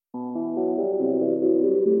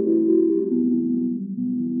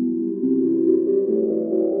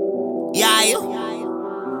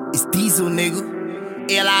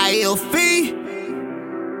L-I-F-E.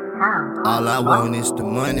 All I want is the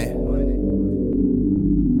money.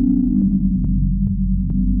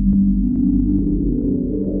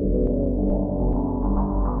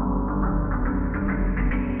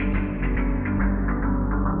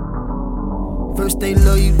 First they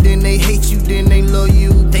love you, then they hate you, then they love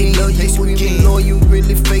you. They love you, screaming loyal,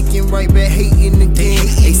 really faking right back, hating again.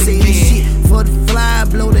 They say this shit for the fly,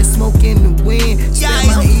 blow that smoke in the wind. Spare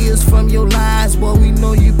my ears from your lies, boy, we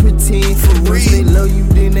know you pretend. First they love you,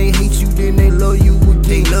 then they hate you, then they love you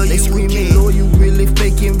again. They screaming loyal, really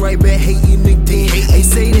faking right back, hating again. They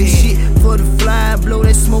say this shit for the fly, blow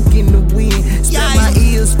that smoke in the wind. Spare my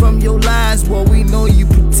ears from your lies, boy, we know you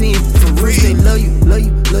pretend. First they love you, love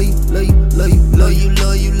you, love you, love you, love you. Love you,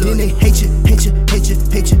 love you, love you. Then they hate you, hate you, hate you,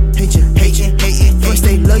 hate you, hate you, hate you, hate you. First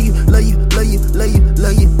they love you, love you, love you, love you,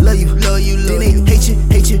 love you, love you, love you. Then they hate you,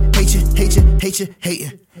 hate you, hate you, hate you, hate you, hate you.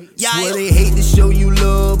 Swear they hate to show you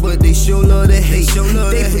love, but they show love to hate.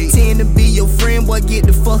 They pretend to be your friend, boy, get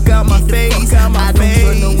the fuck out my face. I don't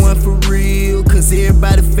trust no one for real, cause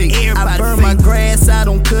everybody fake. I burn my grass, I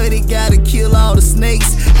don't cut it, gotta kill all the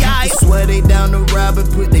snakes. I swear they down the ride, but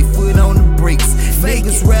put their foot on the brakes.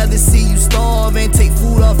 Niggas rather see you starve and take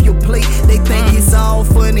food off your plate. They think it's all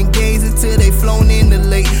fun and games until they flown in the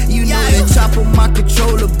lake. You know that chopper my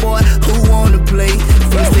controller, boy, who wanna play?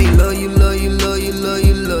 First they love you, love you, love you, love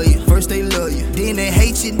you, love you. First they love you, then they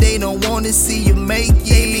hate you, they don't wanna see you make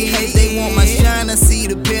it. They want my shine, I see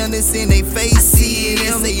the paleness in they face. See it,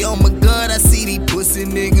 they say, oh my God, I see these pussy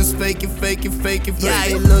niggas faking, faking, faking. First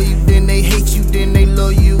they love you, then they hate you, then they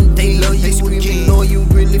love you. They love you, screaming loyal,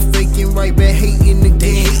 really faking right back, hating again.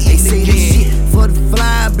 They say this shit for the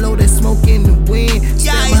fly, blow that smoke in the wind.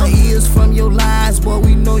 Spare my ears from your lies, boy,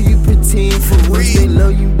 we know you pretend. First they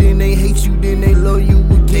love you, then they hate you, then they love you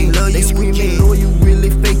again. They screaming loyal, really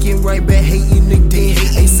faking right back, hating again.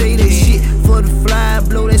 They say that shit for the fly,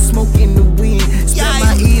 blow that smoke in the wind. Spare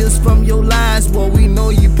my ears from your lies, boy, we know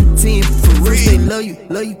you pretend. First they love you,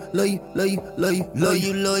 love you, love you, love you, love you, love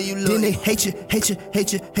you, love you, love you. Then they hate you, hate you,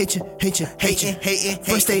 hate you, hate you, hate you, hate you, hate you.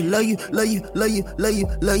 First they love you, love you, love you, love you,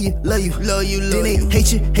 love you, love you, love you, love you. Then they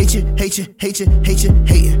hate you, hate you, hate you, hate you, hate you,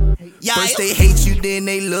 hate you. First they hate you, then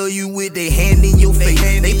they love you with their hand in your face.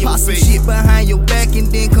 They pop some shit behind your back and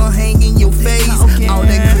then come hang in your face. All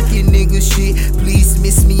that crooked nigga shit, please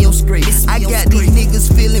miss me on straight. I got these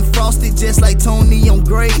niggas feeling frosted just like Tony on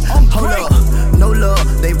Grey. Hold up, no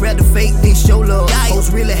love, they rather fake than show love.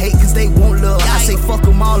 Hoes really hate cause they want love. I say fuck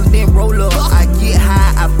them all and then roll up. I get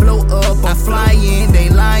high, I float up, I'm flying, they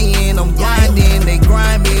lying, I'm grinding, they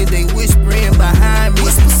grind me, they whispering behind me.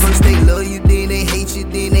 First they love you, then they hate you,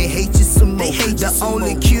 then they hate you some more. The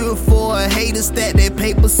only cure for a hater, stack that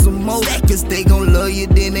paper some more. Cause they gon' love you,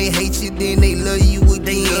 then they hate you, then they love you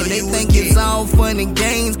again. They think it's all fun and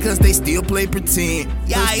games cause they still play pretend.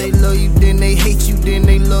 First they love you, then they hate you, then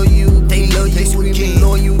they love you. They love you, screaming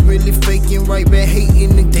loyal, really faking right back,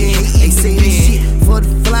 hating again. They say this shit for the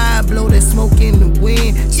fly, blow that smoke in the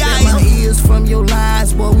wind. Spare my ears from your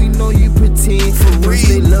lies, boy, we know you pretend. First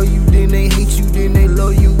they love you, then they hate you, then they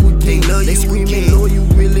love you again. They screaming loyal,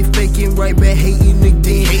 really faking right back, hating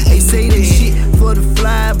again. They say that shit for the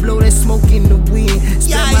fly, blow that smoke in the wind.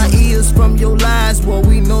 Spare my ears from your lies, boy,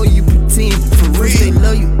 we know you pretend. First they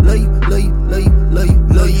love you, love you, love you, love you, love you,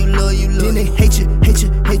 love you, love you, love you. Then they hate you, hate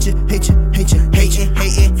you, hate you, hate you, hate you, hate you,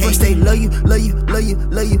 hate you. First they love you, love you, love you,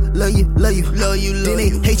 love you, love you, love you, love you, love you. Then they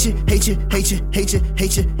hate you, hate you, hate you, hate you,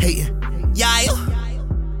 hate you, hate you.